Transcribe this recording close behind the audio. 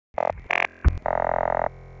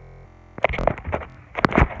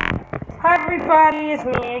everybody, it's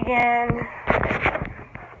me again.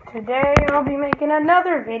 Today I'll be making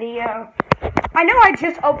another video. I know I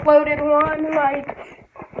just uploaded one like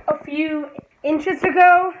a few inches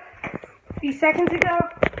ago, a few seconds ago.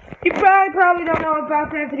 You probably don't know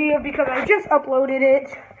about that video because I just uploaded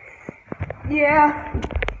it. Yeah,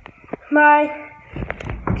 my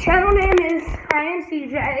channel name is I Am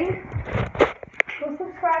CJ. Go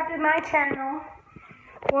subscribe to my channel.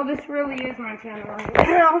 Well, this really is my channel right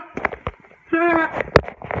now.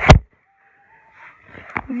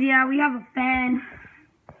 Yeah, we have a fan.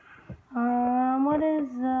 What is,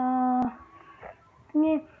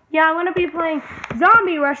 yeah, I'm gonna be playing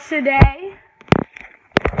Zombie Rush today.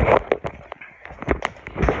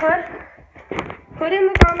 Put in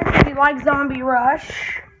the comments if you like Zombie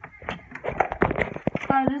Rush.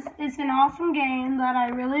 This is an awesome game that I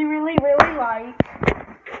really like.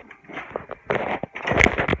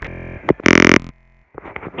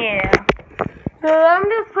 Yeah. So I'm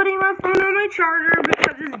just putting my phone on my charger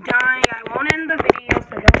because it's dying. I won't end the video, so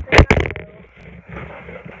don't think I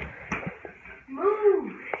will.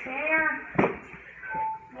 Move, chair.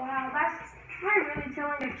 Wow, am I really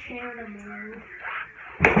telling a chair to move?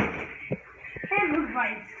 Can't move by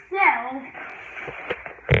itself.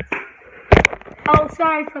 Oh,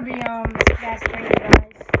 sorry for the gas thing, guys.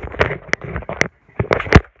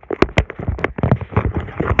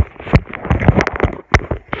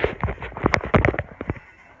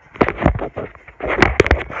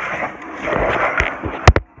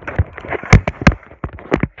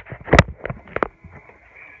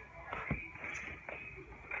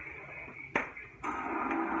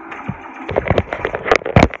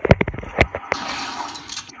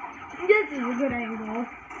 This is a good angle.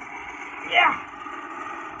 Yeah.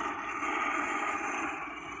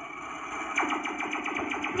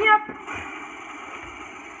 Yep.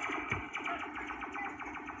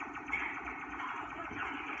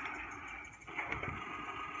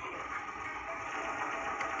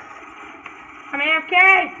 I'm AFK.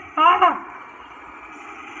 Oh.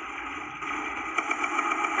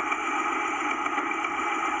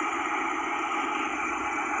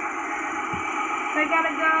 I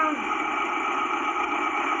gotta go.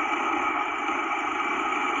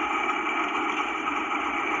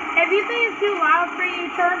 If you think it's too loud for you,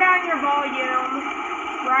 turn down your volume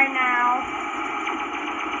right now.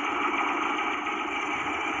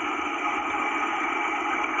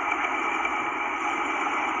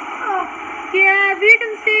 Oh, yeah, if you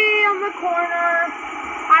can see on the corner,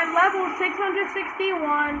 I'm level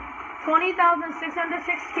 661,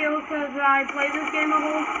 20,606 kills because I played this game a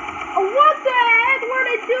whole... Oh, what the heck? Where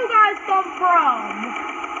did you guys come from?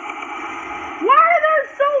 Why are there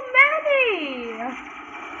so many?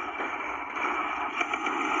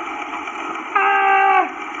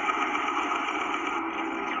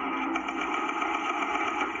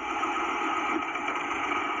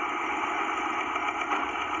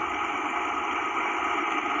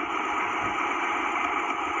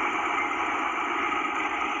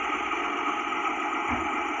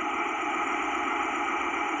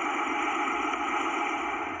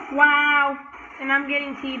 Wow, and I'm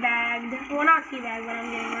getting teabagged. Well, not teabagged, but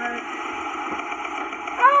I'm getting hurt.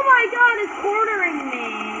 Oh my god, it's cornering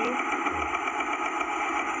me.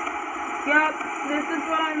 Yup, this is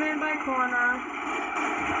what I meant by corner.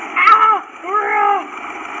 Ow!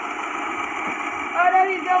 Oh no,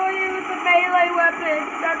 he's going in with the melee weapon.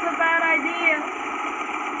 That's a bad idea.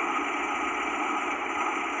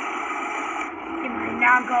 He might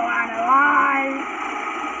not go out alive.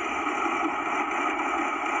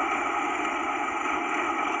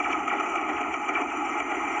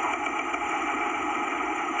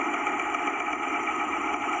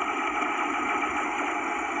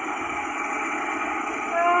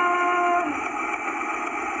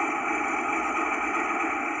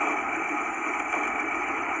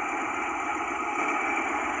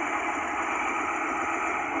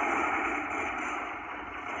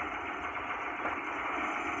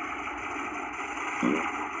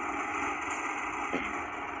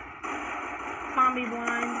 Zombie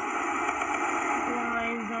blind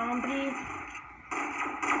zombie.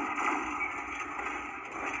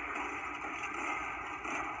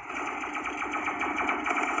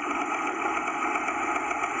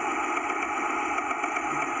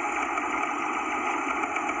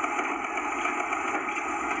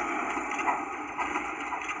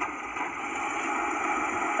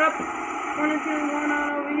 Up, one or two going on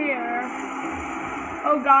over here.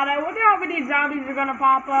 Oh god, I wonder how many zombies are gonna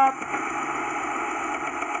pop up.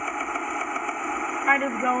 I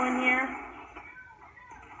just go in here.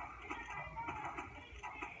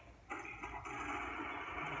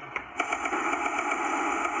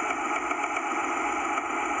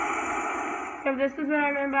 So this is what I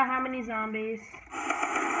remember about how many zombies.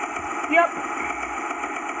 Yep.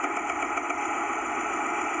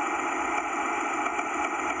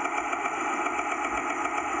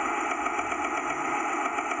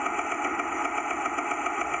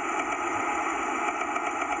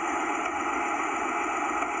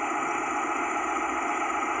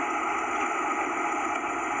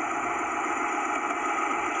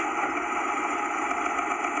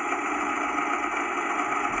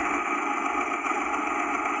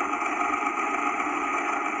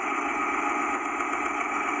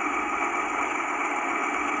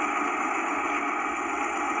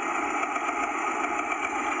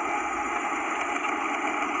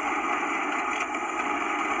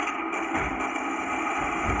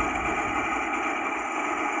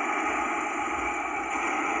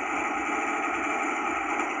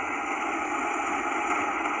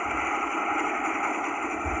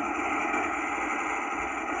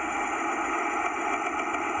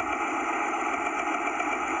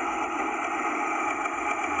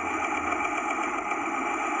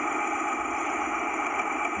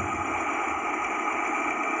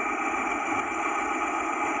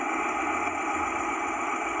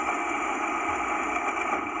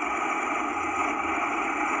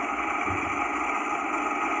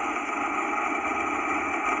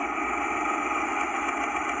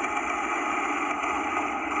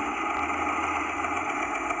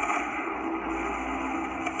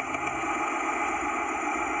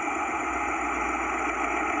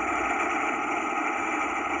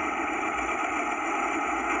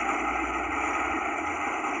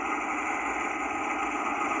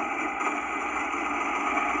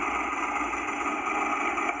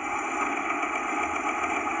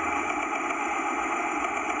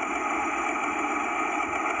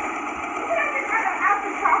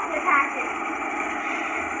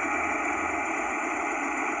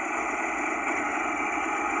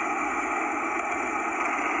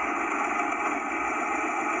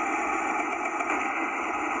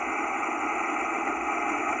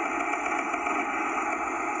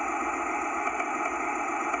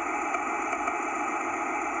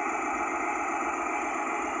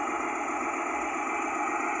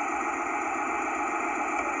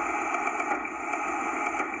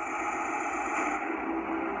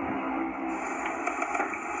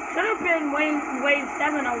 Should have been wave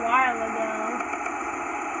 7 a while ago.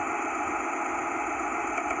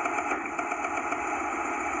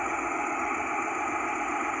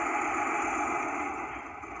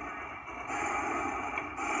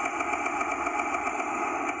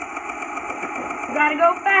 Gotta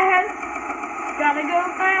go fast. Gotta go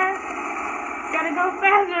fast. Gotta go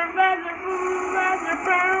faster, faster, faster,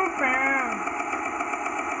 pound, pound.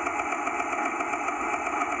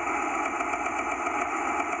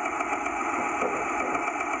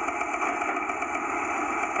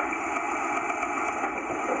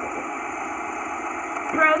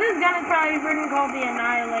 Bro, this gun is probably freaking called the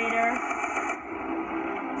Annihilator.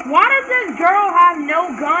 Why does this girl have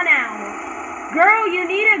no gun out? Girl, you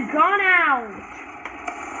need a gun out.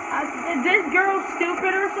 Is this girl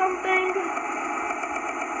stupid or something?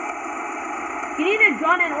 You need a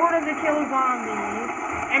gun in order to kill zombies.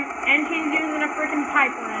 And she's using a freaking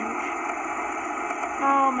pipe wrench.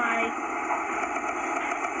 Oh my.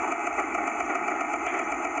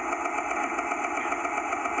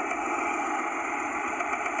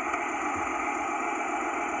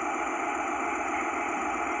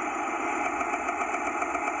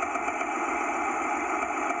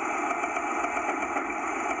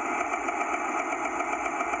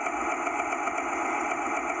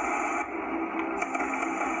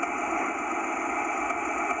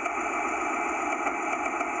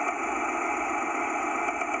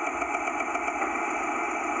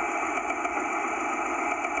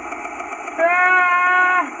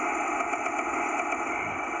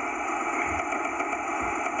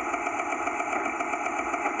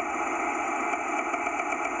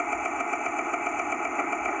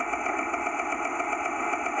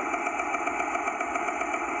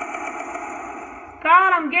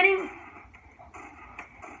 God, I'm getting...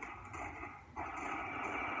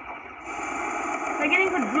 They're getting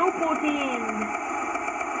quadruple teamed.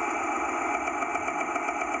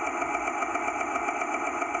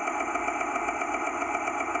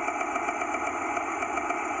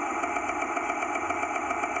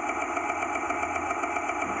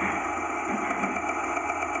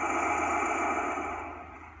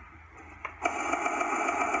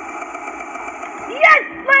 Yes!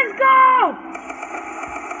 Let's go!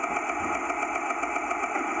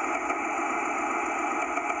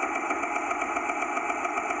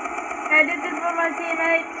 I did this for my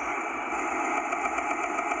teammates.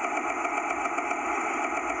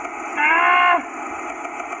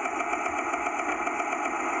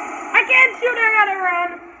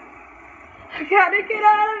 I gotta get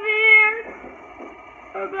out of here.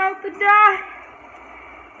 I'm about to die.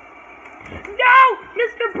 No,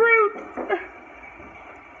 Mr. Brute.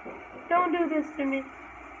 Don't do this to me.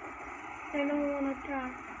 I don't want to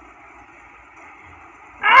die.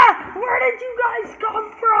 Ah! Where did you guys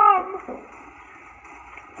come from?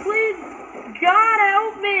 Please, God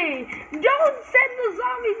help me! Don't send the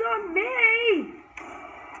zombies on me!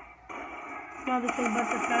 Now this is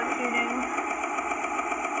about to start shooting.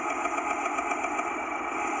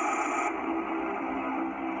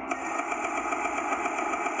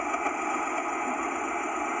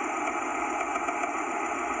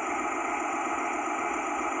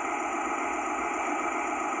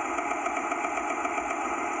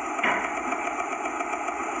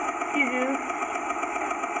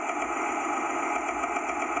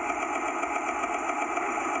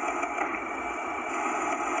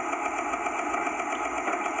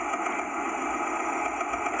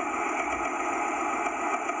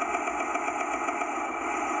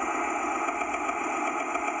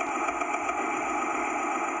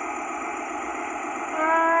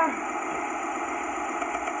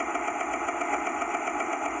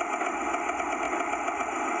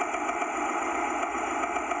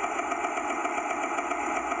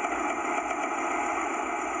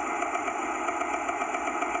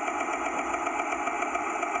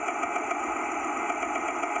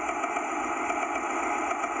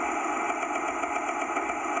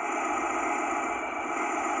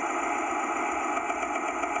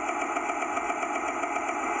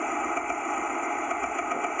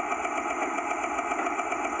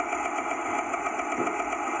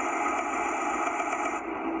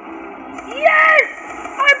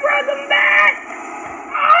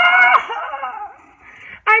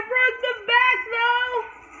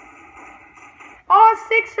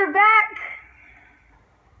 Six are back.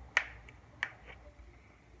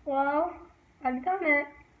 Well, I've done it.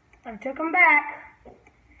 I took them back.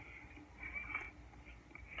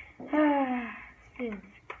 Feels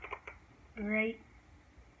great.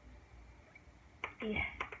 Yeah.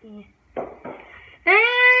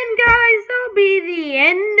 And guys, that'll be the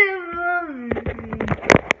end of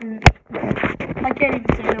I can't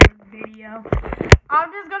even say the word video. I'm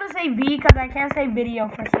just gonna say V because I can't say video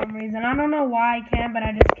for some reason. I don't know why I can, but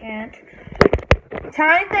I just can't.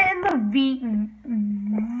 Time to end the V.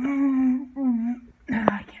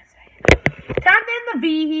 I can't say it. Time to end the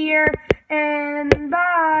V here, and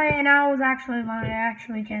bye. And I was actually lying. I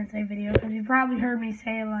actually can't say video because you probably heard me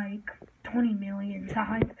say it like 20 million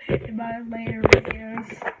times in my later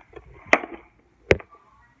videos.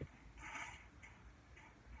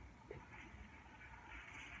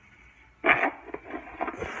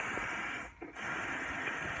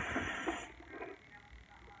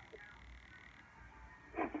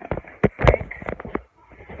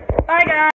 Bye, guys.